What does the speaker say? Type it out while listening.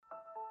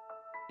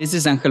This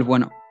is Angel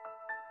Bueno,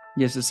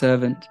 just a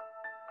servant.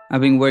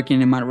 I've been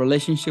working in my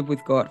relationship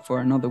with God for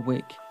another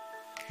week,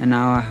 and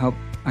now I hope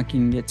I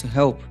can get to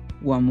help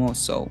one more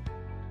soul.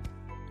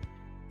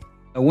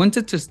 I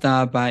wanted to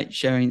start by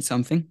sharing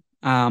something.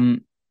 A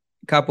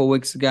couple of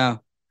weeks ago,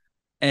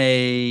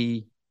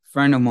 a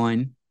friend of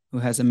mine who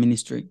has a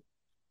ministry,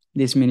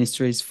 this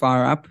ministry is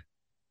Fire Up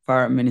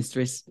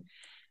Ministries,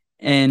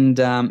 and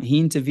he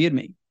interviewed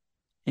me.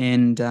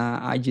 And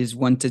I just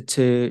wanted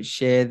to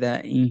share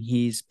that in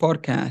his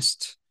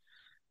podcast.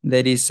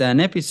 There is an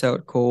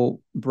episode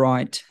called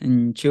Bright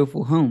and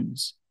Cheerful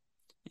Homes.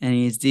 And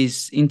it's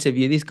this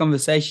interview, this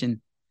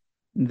conversation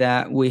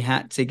that we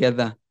had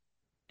together.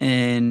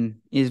 And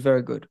it's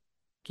very good.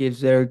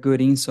 Gives very good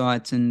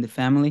insights in the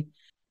family.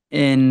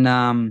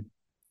 And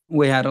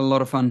we had a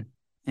lot of fun.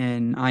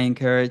 And I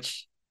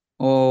encourage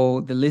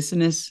all the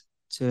listeners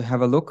to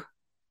have a look,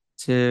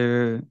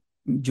 to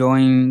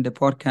join the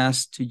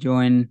podcast, to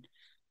join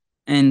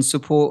and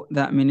support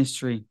that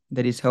ministry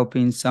that is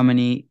helping so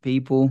many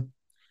people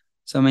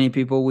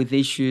with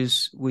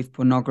issues with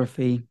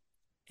pornography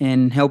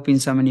and helping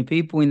so many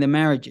people in their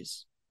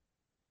marriages.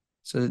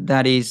 So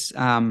that is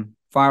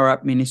Fire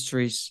Up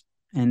Ministries,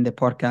 and the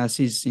podcast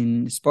is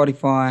in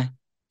Spotify,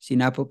 it's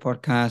in Apple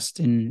Podcast,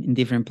 and in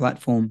different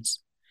platforms.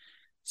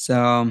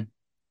 So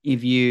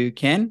if you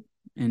can,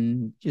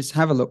 and just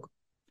have a look,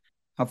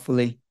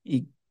 hopefully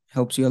it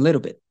helps you a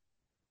little bit.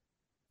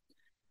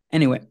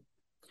 Anyway,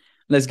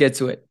 let's get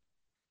to it.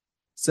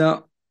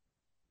 So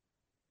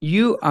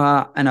you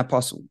are an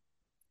apostle.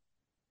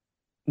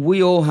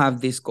 We all have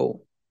this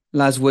goal.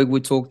 Last week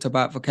we talked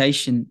about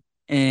vocation,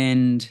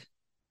 and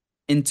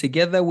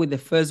together with the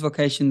first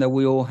vocation that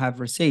we all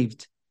have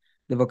received,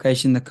 the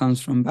vocation that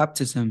comes from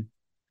baptism,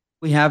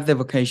 we have the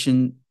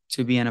vocation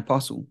to be an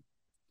apostle.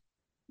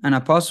 An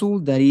apostle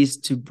that is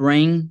to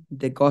bring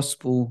the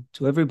gospel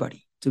to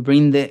everybody, to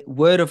bring the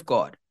word of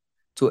God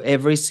to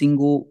every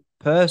single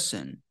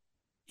person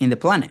in the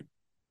planet.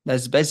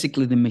 That's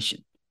basically the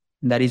mission.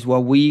 That is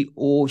what we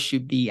all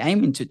should be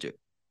aiming to do.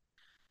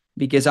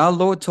 Because our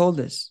Lord told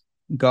us,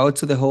 go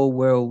to the whole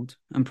world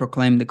and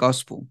proclaim the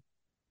gospel.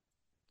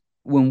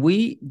 When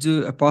we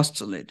do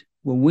apostolate,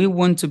 when we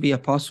want to be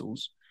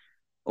apostles,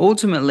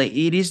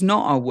 ultimately it is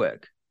not our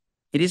work.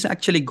 It is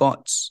actually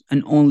God's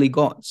and only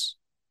God's.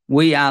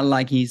 We are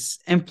like his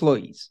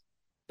employees.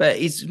 But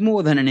it's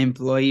more than an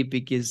employee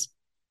because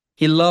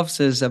he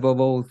loves us above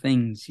all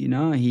things. You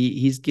know,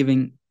 he's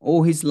giving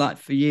all his life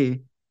for you.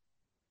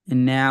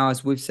 And now,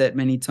 as we've said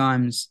many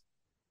times,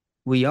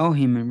 we owe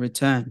him in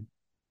return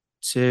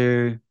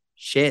to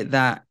share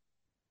that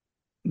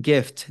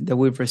gift that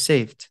we've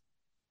received,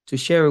 to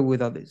share it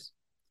with others.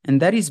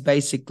 And that is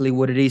basically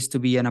what it is to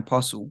be an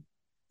apostle,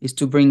 is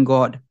to bring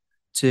God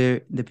to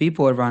the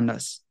people around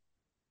us.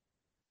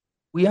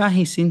 We are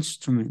his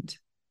instrument.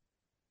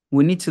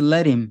 We need to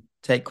let him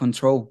take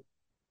control.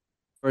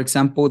 For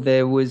example,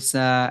 there was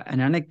an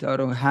anecdote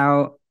of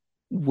how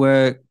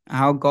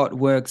God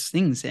works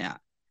things out.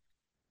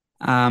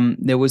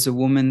 There was a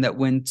woman that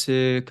went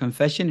to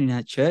confession in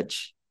her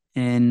church,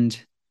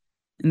 and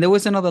there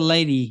was another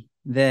lady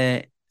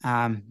there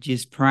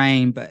just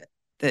praying, but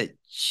that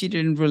she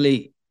didn't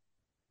really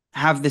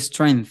have the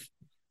strength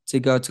to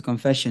go to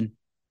confession.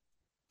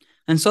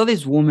 And so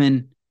this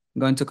woman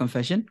going to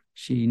confession,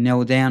 she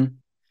knelt down,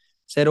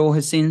 said all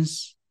her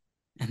sins,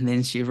 and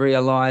then she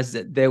realized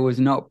that there was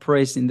no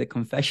priest in the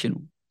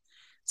confessional.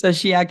 So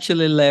she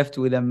actually left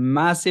with a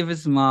massive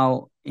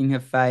smile in her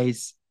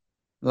face,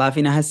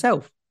 laughing at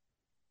herself.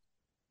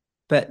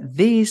 But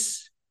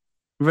this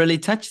really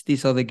touched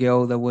this other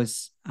girl that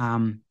was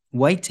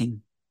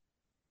waiting,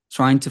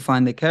 trying to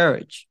find the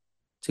courage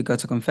to go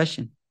to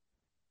confession.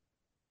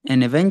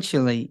 And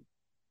eventually,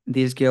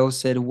 this girl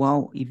said,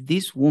 wow, if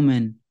this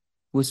woman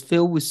was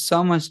filled with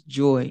so much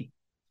joy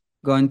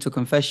going to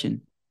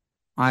confession,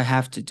 I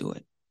have to do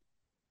it.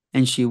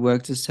 And she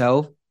worked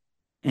herself,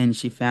 and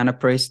she found a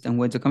priest and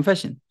went to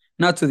confession.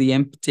 Not to the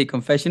empty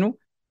confessional,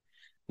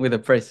 with a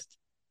priest.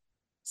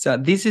 So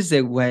this is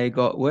the way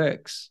God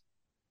works.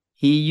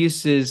 He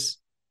uses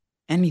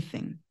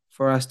anything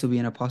for us to be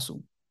an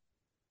apostle.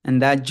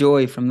 And that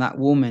joy from that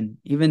woman,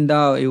 even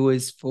though it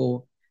was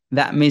for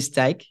that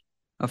mistake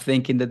of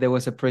thinking that there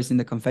was a priest in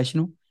the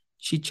confessional,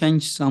 she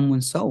changed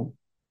someone's soul.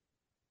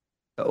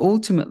 But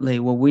ultimately,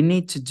 what we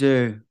need to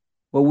do,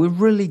 what we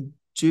really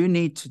do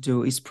need to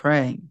do is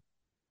praying.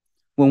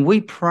 When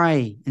we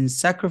pray and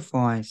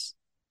sacrifice,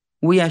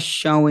 we are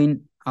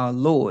showing our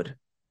Lord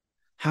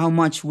how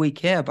much we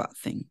care about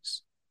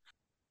things.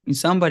 If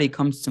somebody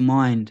comes to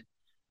mind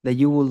that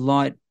you will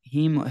like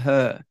him or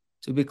her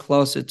to be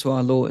closer to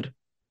our Lord,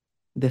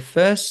 the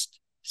first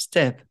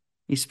step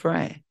is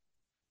prayer.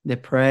 The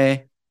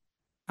prayer,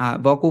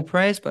 vocal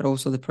prayers, but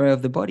also the prayer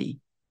of the body,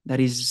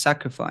 that is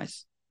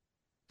sacrifice.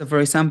 So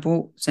for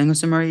example, Saint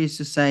Josemaria used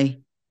to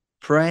say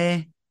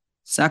prayer,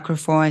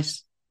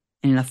 sacrifice,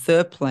 and in a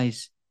third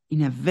place,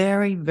 in a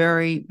very,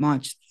 very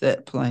much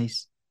third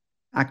place,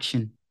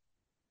 action.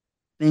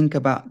 Think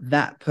about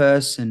that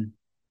person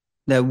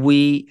that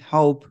we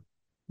hope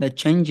that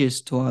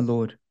changes to our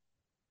Lord.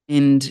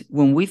 And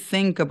when we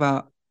think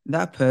about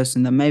that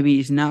person that maybe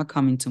is now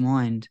coming to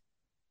mind,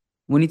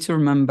 we need to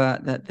remember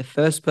that the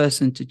first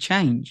person to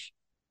change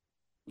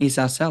is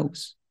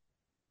ourselves.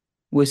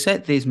 We've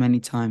said this many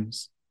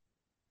times.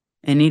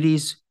 And it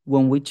is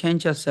when we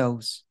change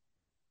ourselves,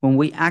 when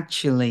we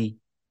actually,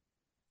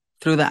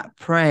 through that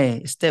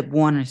prayer, step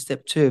 1 and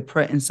step 2,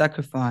 prayer and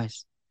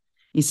sacrifice,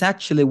 it's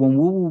actually when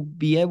we will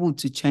be able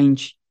to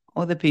change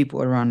other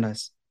people around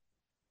us.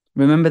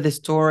 Remember the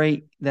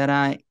story that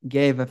I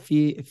gave a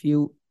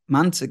few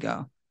months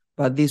ago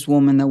about this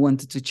woman that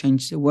wanted to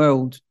change the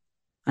world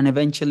and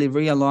eventually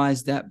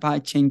realized that by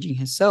changing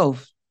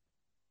herself,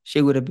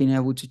 she would have been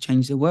able to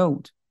change the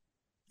world.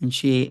 And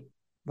she,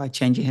 by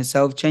changing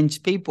herself,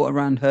 changed people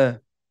around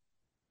her.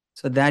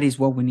 So that is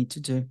what we need to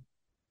do.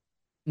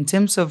 In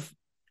terms of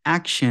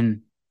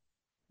action,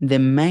 the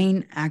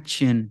main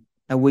action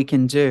that we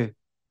can do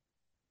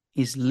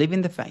is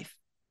living the faith,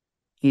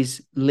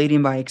 is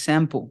leading by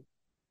example.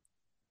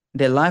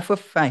 The life of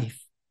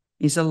faith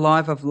is a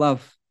life of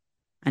love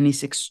and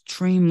is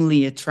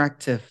extremely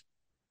attractive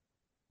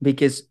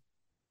because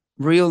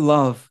real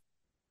love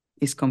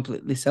is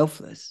completely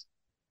selfless.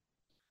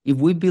 If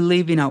we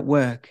believe in our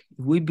work,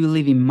 if we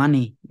believe in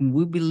money, if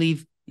we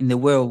believe in the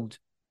world,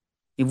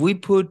 if we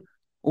put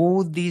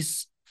all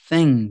these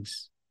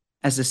things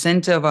as the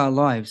center of our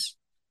lives,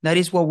 that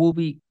is what we'll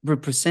be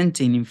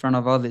representing in front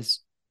of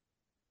others.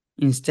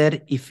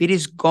 Instead, if it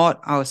is God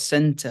our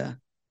center,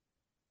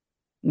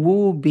 we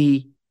will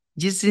be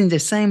just in the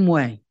same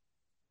way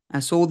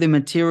as all the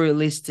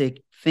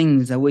materialistic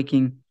things that we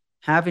can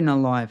have in our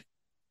life.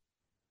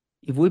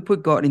 If we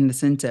put God in the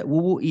center, we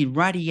will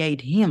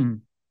irradiate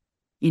Him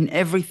in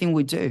everything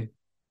we do.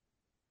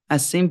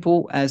 As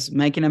simple as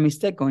making a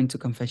mistake going to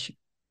confession.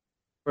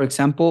 For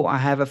example, I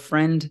have a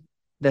friend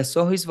that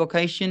saw his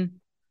vocation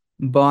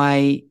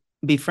by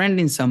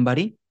befriending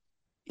somebody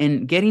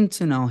and getting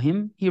to know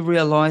him. He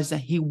realized that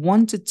he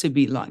wanted to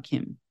be like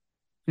him.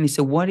 And he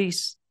said, what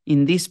is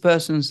in this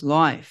person's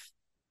life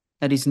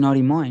that is not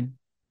in mine?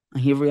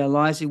 And he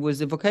realized it was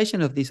the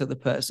vocation of this other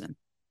person.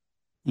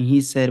 And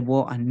he said,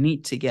 well, I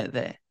need to get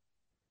there.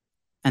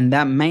 And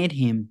that made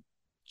him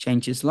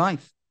change his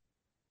life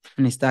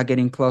and start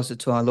getting closer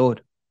to our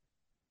Lord.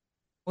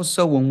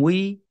 Also, when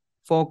we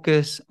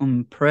focus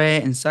on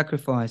prayer and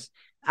sacrifice,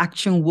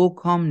 action will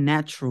come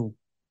natural.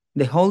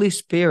 The Holy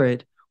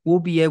Spirit will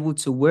be able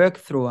to work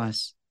through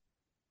us.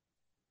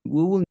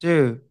 We will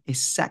do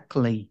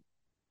exactly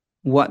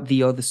what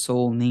the other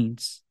soul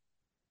needs.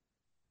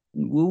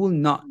 We will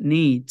not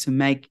need to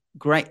make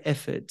great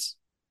efforts.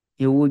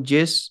 It will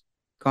just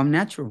come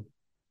natural.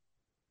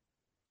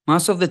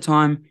 Most of the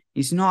time,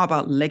 it's not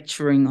about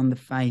lecturing on the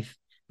faith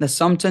that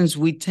sometimes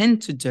we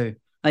tend to do.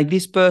 Like,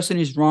 this person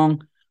is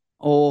wrong,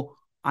 or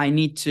I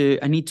need to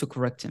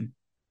correct him.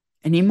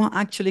 And he might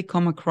actually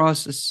come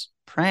across as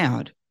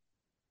proud.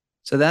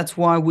 So that's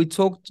why we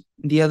talked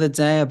the other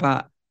day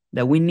about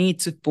that we need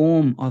to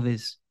form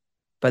others.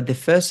 But the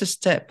first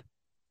step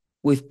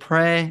with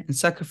prayer and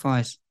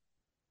sacrifice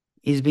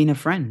is being a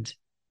friend.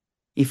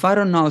 If I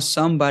don't know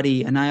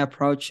somebody and I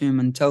approach him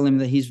and tell him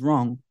that he's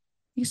wrong,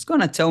 he's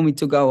going to tell me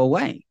to go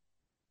away.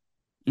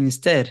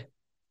 Instead,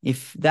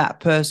 if that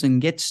person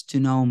gets to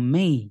know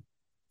me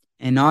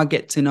and I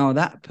get to know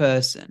that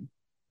person,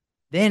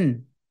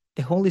 then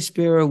the Holy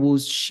Spirit will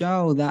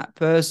show that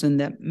person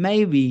that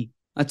maybe,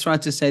 I try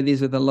to say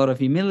this with a lot of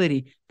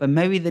humility, but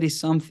maybe there is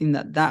something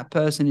that that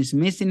person is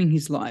missing in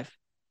his life.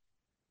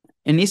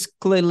 And it's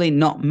clearly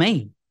not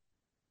me.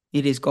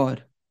 It is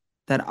God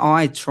that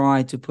I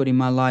try to put in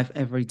my life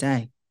every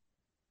day.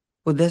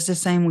 But that's the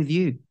same with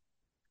you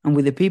and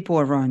with the people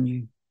around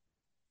you.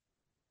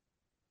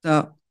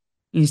 So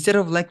instead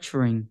of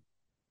lecturing,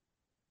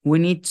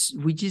 we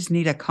just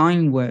need a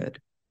kind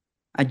word,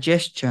 a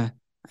gesture,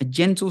 a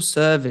gentle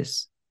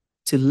service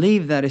to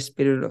live that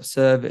spirit of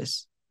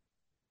service,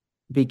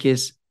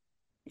 because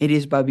it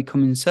is by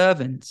becoming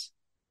servants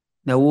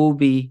that we'll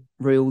be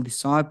real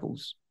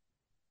disciples.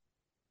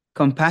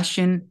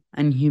 Compassion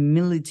and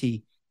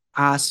humility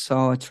are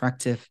so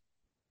attractive.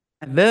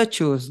 A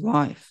virtuous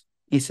life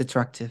is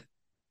attractive.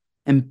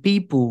 And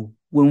people,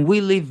 when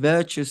we live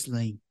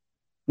virtuously,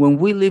 when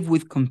we live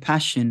with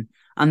compassion,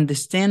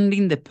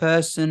 understanding the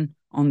person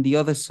on the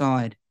other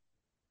side,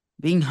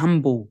 being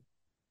humble,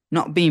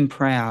 not being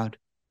proud,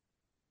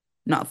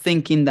 not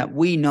thinking that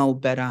we know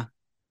better.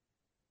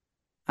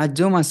 I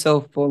do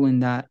myself fall in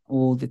that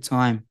all the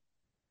time.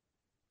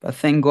 But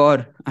thank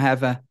God I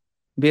have a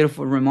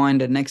beautiful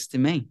reminder next to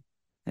me.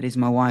 That is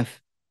my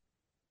wife.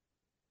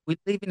 We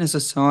live in a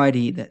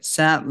society that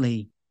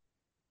sadly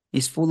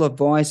is full of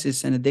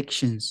vices and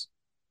addictions.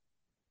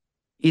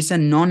 It's a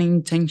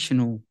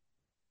non-intentional,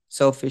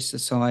 selfish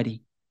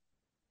society.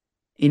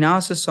 In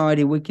our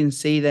society, we can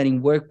see that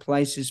in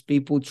workplaces,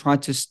 people try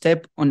to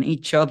step on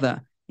each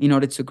other in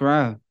order to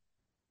grow.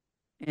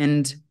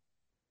 And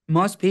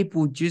most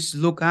people just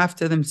look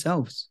after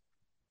themselves.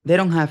 They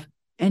don't have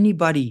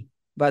anybody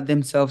but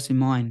themselves in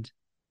mind.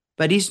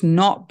 But it's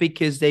not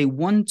because they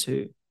want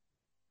to.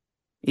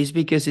 It's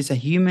because it's a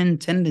human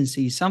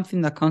tendency,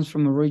 something that comes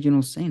from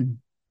original sin.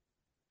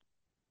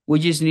 We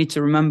just need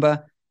to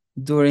remember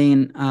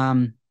during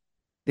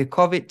the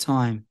COVID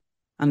time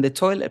and the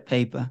toilet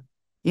paper,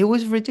 it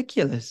was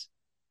ridiculous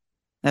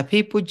that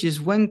people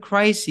just went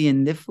crazy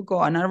and they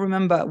forgot. And I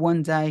remember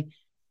one day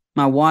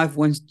my wife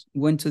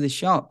went to the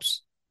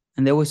shops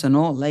and there was an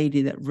old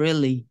lady that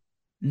really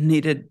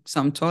needed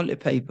some toilet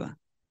paper,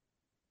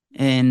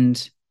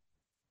 and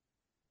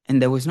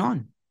there was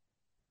none.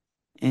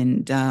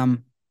 And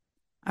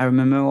I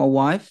remember my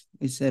wife,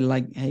 we said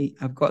like, hey,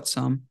 I've got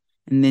some.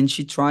 And then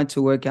she tried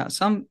to work out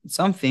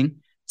something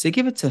to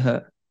give it to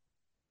her.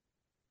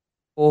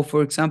 Or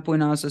for example,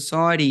 in our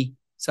society,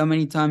 so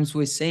many times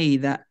we see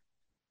that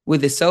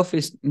with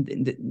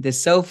the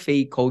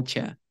selfie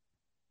culture,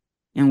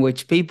 in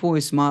which people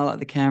will smile at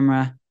the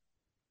camera,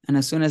 and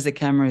as soon as the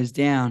camera is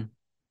down,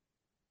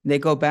 they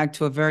go back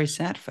to a very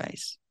sad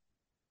face.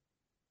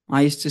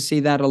 I used to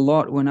see that a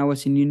lot when I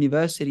was in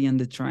university on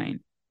the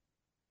train,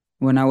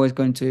 when I was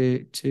going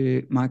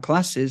to my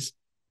classes,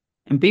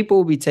 and people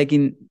will be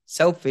taking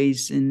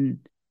selfies, and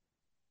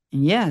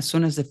yeah, as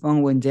soon as the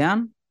phone went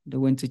down, they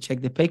went to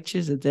check the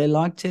pictures that they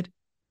liked it,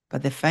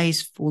 but the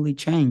face fully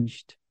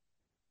changed.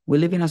 We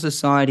live in a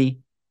society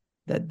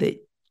that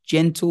the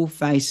gentle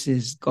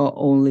faces go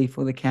only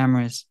for the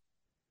cameras.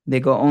 They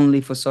go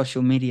only for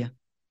social media.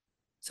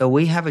 So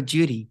we have a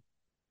duty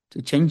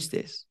to change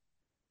this,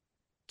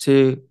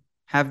 to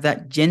have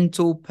that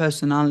gentle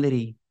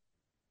personality,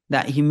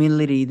 that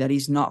humility that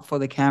is not for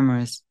the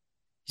cameras,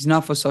 is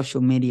not for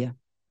social media,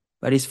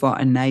 but is for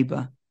a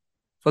neighbor,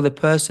 for the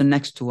person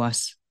next to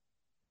us.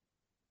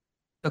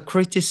 The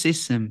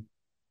criticism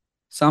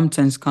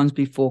sometimes comes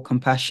before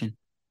compassion,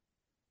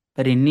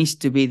 but it needs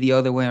to be the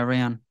other way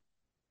around.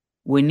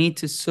 We need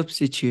to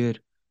substitute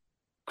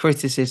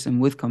criticism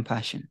with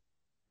compassion.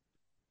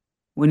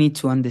 We need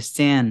to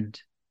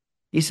understand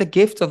it's a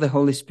gift of the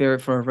Holy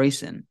Spirit for a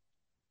reason.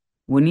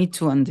 We need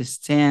to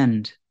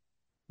understand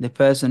the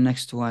person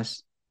next to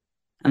us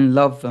and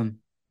love them.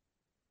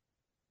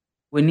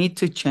 We need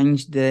to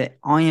change the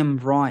I am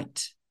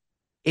right,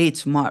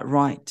 it's my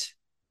right,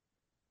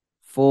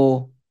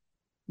 for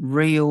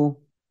real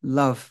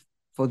love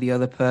for the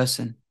other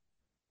person.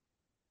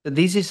 So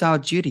this is our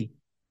duty.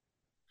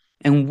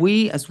 And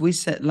we, as we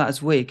said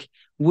last week,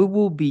 we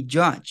will be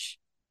judged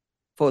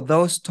for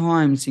those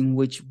times in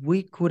which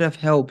we could have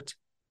helped,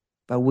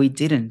 but we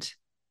didn't.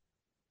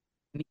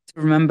 We need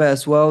to remember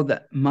as well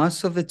that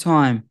most of the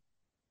time,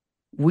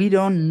 we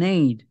don't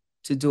need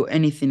to do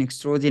anything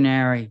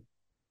extraordinary,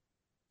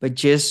 but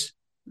just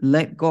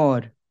let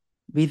God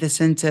be the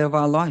center of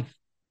our life.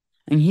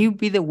 And He'll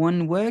be the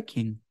one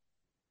working.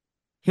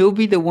 He'll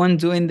be the one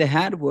doing the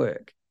hard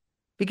work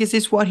because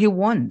it's what He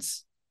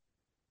wants.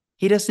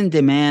 He doesn't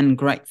demand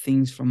great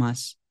things from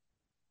us.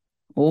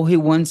 All He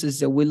wants is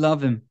that we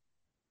love Him,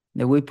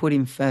 that we put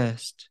Him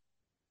first.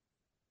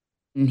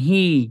 And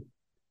He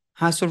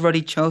has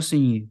already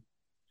chosen you.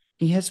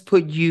 He has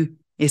put you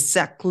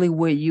exactly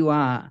where you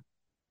are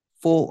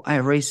for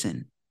a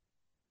reason.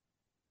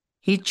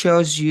 He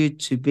chose you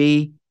to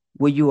be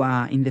where you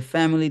are, in the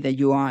family that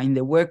you are, in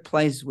the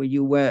workplace where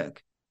you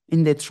work,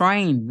 in the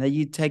train that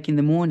you take in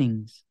the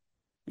mornings,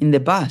 in the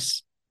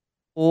bus,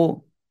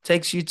 or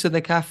takes you to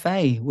the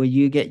cafe where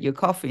you get your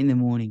coffee in the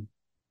morning.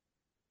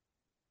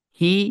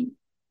 He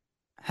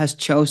has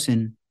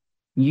chosen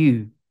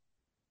you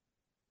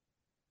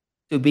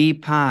to be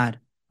part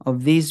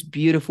of this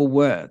beautiful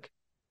work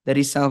that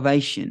is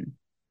salvation,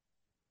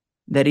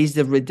 that is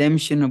the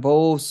redemption of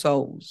all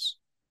souls.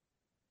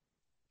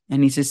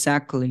 And it's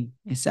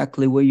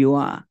exactly where you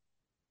are.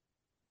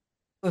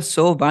 You're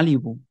so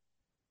valuable.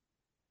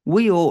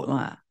 We all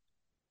are.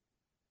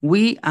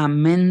 We are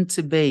meant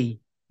to be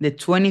the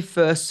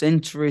 21st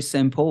century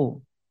St.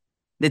 Paul,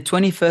 the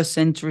 21st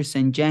century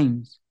St.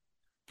 James.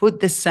 Put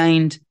the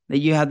saint that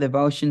you have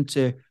devotion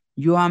to.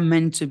 You are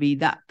meant to be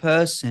that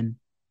person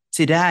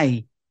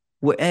today,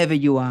 wherever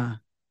you are,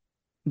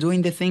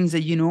 doing the things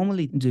that you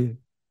normally do.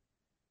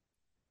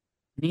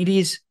 And it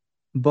is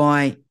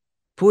by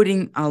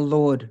putting our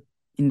Lord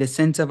in the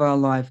center of our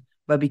life,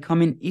 by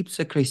becoming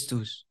ipsa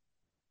Christus,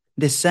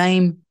 the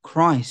same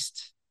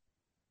Christ.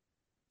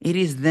 It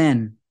is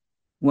then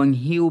when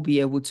He will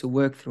be able to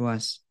work through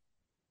us.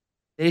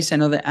 There is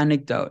another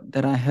anecdote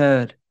that I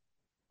heard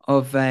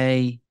of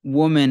a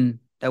woman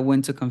that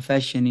went to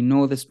confession in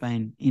northern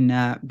Spain, in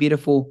a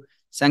beautiful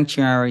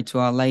sanctuary to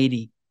Our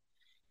Lady.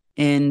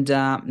 And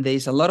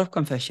there's a lot of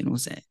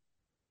confessionals there.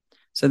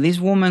 So this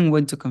woman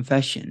went to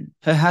confession.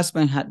 Her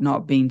husband had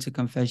not been to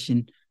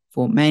confession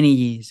for many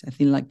years, I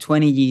think like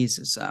 20 years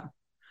or so.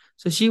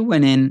 So she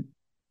went in.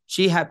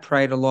 She had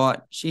prayed a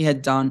lot. She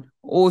had done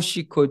all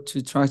she could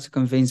to try to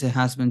convince her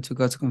husband to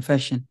go to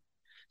confession.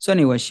 So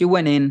anyway, she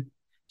went in.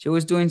 She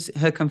was doing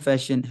her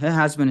confession. Her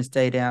husband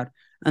stayed out.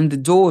 And the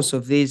doors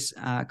of this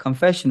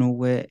confessional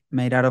were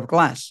made out of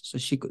glass, so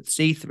she could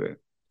see through.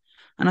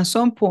 And at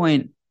some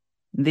point,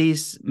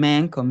 this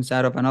man comes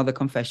out of another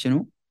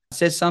confessional,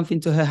 says something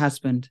to her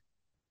husband.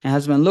 Her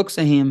husband looks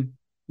at him,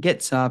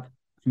 gets up,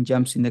 and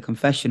jumps in the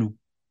confessional.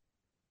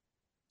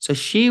 So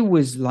she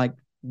was like,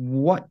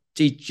 what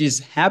did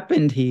just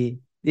happen here?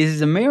 This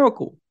is a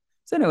miracle.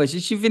 So anyway,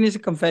 she finished the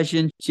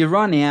confession. She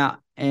ran out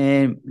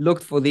and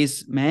looked for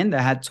this man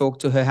that had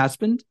talked to her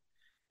husband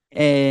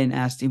and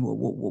asked him,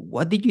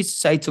 what did you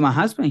say to my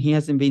husband? He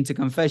hasn't been to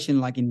confession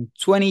like in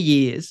 20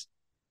 years.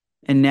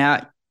 And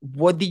now,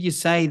 what did you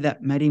say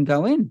that made him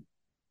go in?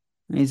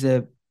 And he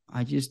said,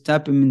 I just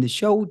tap him in the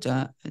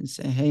shoulder and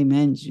say, hey,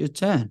 man, it's your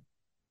turn.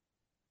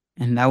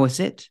 And that was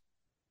it.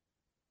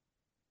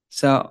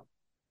 So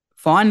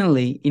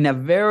finally, in a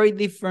very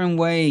different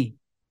way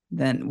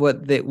than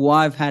what the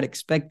wife had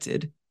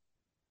expected,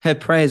 her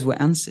prayers were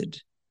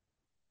answered.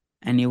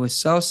 And it was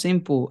so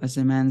simple as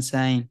a man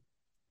saying,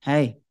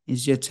 hey,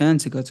 it's your turn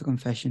to go to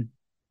confession.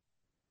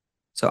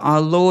 So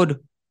our Lord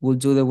will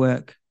do the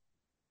work.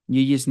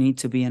 You just need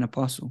to be an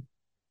apostle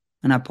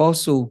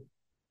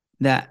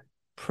that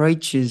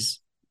preaches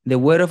the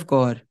word of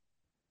God,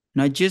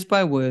 not just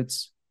by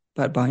words,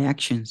 but by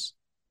actions.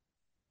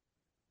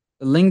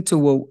 Linked to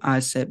what I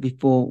said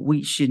before,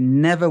 we should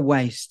never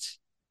waste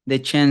the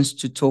chance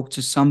to talk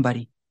to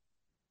somebody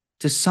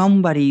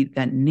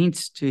that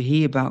needs to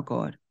hear about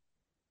God.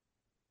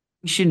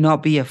 We should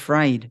not be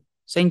afraid.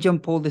 St. John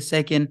Paul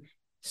II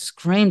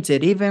screamed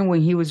it even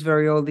when he was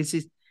very old. This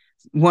is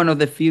one of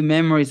the few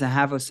memories I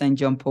have of St.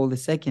 John Paul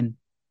II.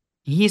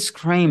 He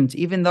screamed,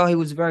 even though he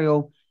was very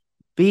old,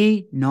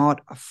 be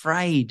not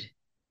afraid.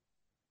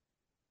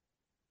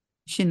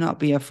 We should not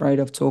be afraid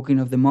of talking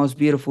of the most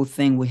beautiful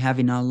thing we have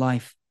in our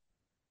life,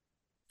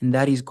 and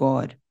that is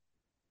God.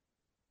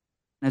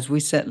 As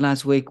we said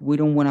last week, we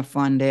don't want to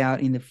find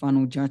out in the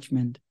final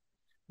judgment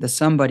that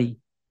somebody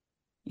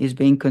is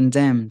being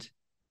condemned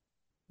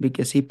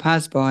because he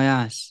passed by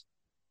us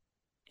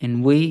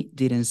and we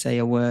didn't say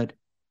a word.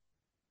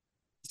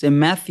 So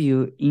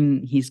Matthew,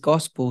 in his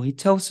gospel, he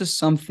tells us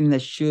something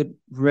that should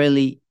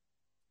really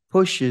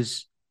push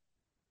us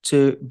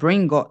to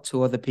bring God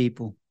to other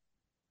people.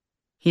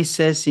 He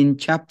says in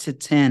chapter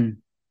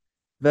 10,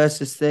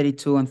 verses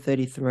 32 and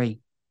 33,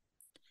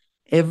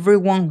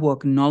 everyone who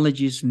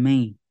acknowledges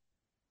me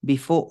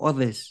before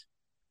others,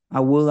 I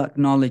will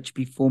acknowledge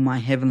before my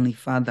heavenly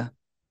Father.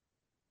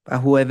 But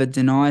whoever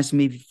denies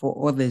me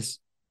before others,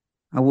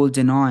 I will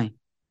deny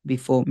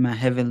before my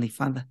heavenly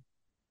Father.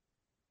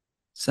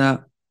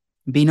 So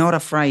be not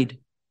afraid,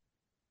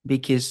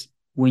 because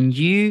when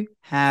you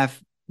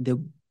have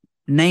the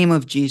name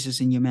of Jesus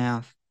in your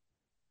mouth,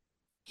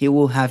 he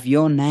will have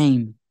your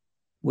name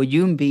where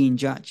you're being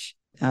judged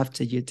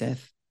after your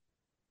death.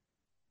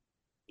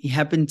 It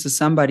happened to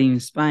somebody in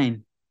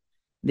Spain.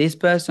 This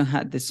person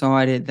had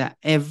decided that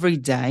every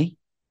day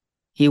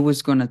he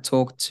was going to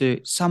talk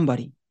to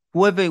somebody,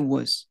 whoever it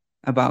was,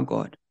 about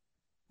God,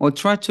 or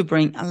try to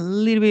bring a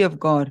little bit of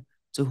God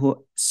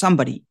to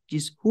somebody,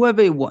 just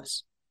whoever it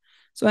was.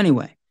 So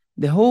anyway,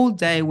 the whole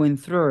day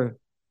went through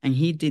and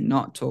he did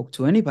not talk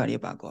to anybody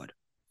about God.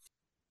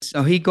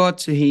 So he got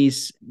to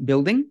his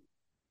building.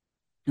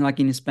 Like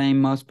in Spain,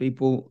 most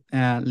people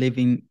live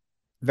in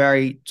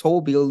very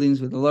tall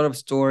buildings with a lot of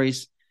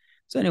stories.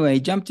 So anyway, he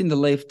jumped in the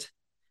lift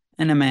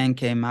and a man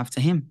came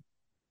after him.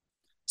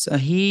 So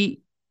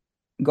he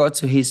got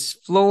to his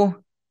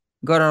floor,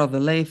 got out of the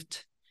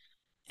lift,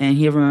 and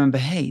he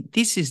remembered, hey,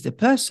 this is the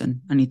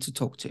person I need to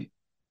talk to.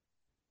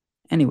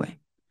 Anyway,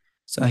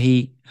 so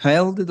he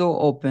held the door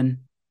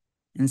open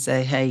and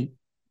said, hey,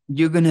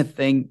 you're going to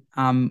think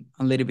I'm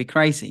a little bit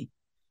crazy,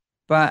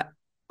 but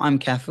I'm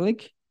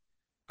Catholic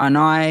and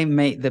I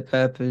made the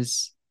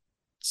purpose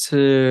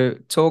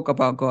to talk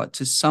about God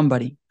to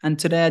somebody. And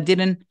today I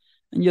didn't,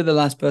 and you're the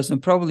last person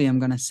probably I'm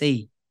going to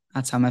see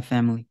outside my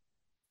family.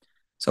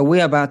 So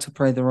we're about to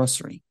pray the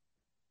rosary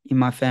in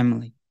my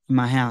family, in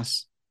my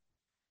house.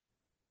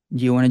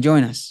 Do you want to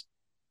join us?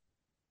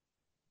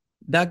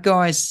 That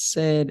guy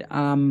said,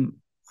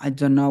 I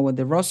don't know what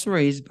the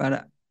rosary is,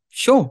 but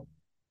sure.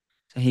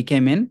 So he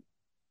came in,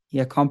 he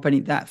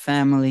accompanied that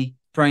family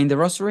praying the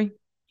rosary.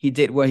 He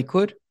did what he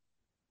could,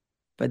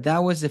 but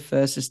that was the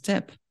first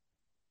step.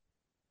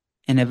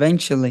 And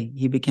eventually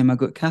he became a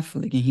good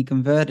Catholic and he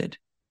converted.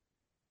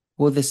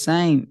 Well, the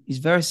same is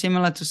very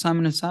similar to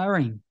Simon of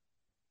Cyrene.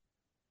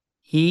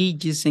 He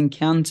just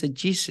encountered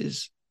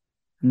Jesus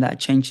and that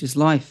changed his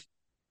life.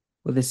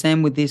 Well, the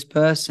same with this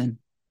person.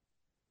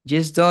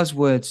 Just those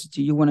words,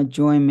 do you want to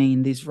join me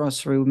in this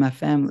rosary with my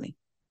family?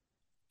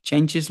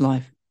 Changed his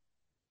life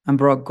and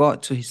brought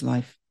God to his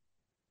life.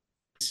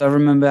 So I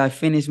remember I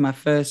finished my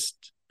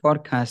first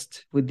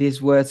podcast with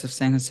these words of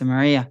Saint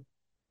Josemaria,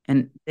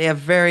 and they are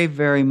very,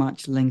 very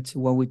much linked to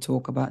what we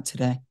talk about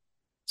today.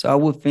 So I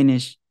will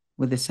finish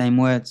with the same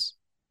words.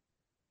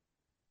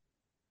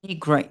 Many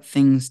great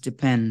things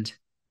depend,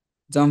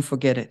 don't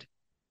forget it,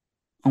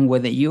 on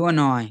whether you and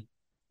I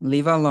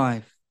live our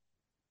life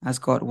as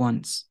God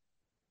wants.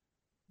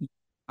 You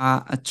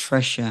are a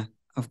treasure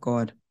of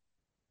God,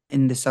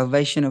 and the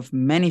salvation of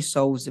many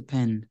souls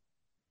depend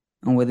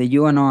on whether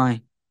you and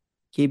I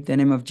keep the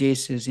name of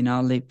Jesus in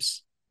our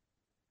lips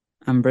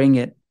and bring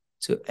it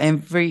to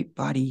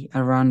everybody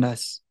around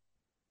us,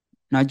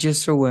 not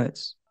just through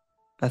words,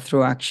 but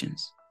through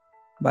actions,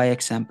 by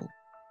example.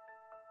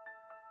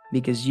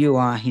 because you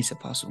are his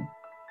apostle.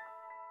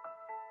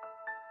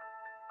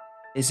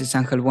 This is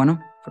Angel Bueno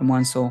from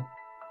One Soul.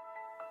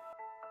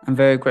 I'm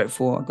very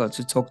grateful I got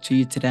to talk to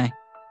you today,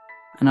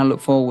 and I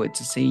look forward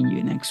to seeing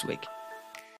you next week.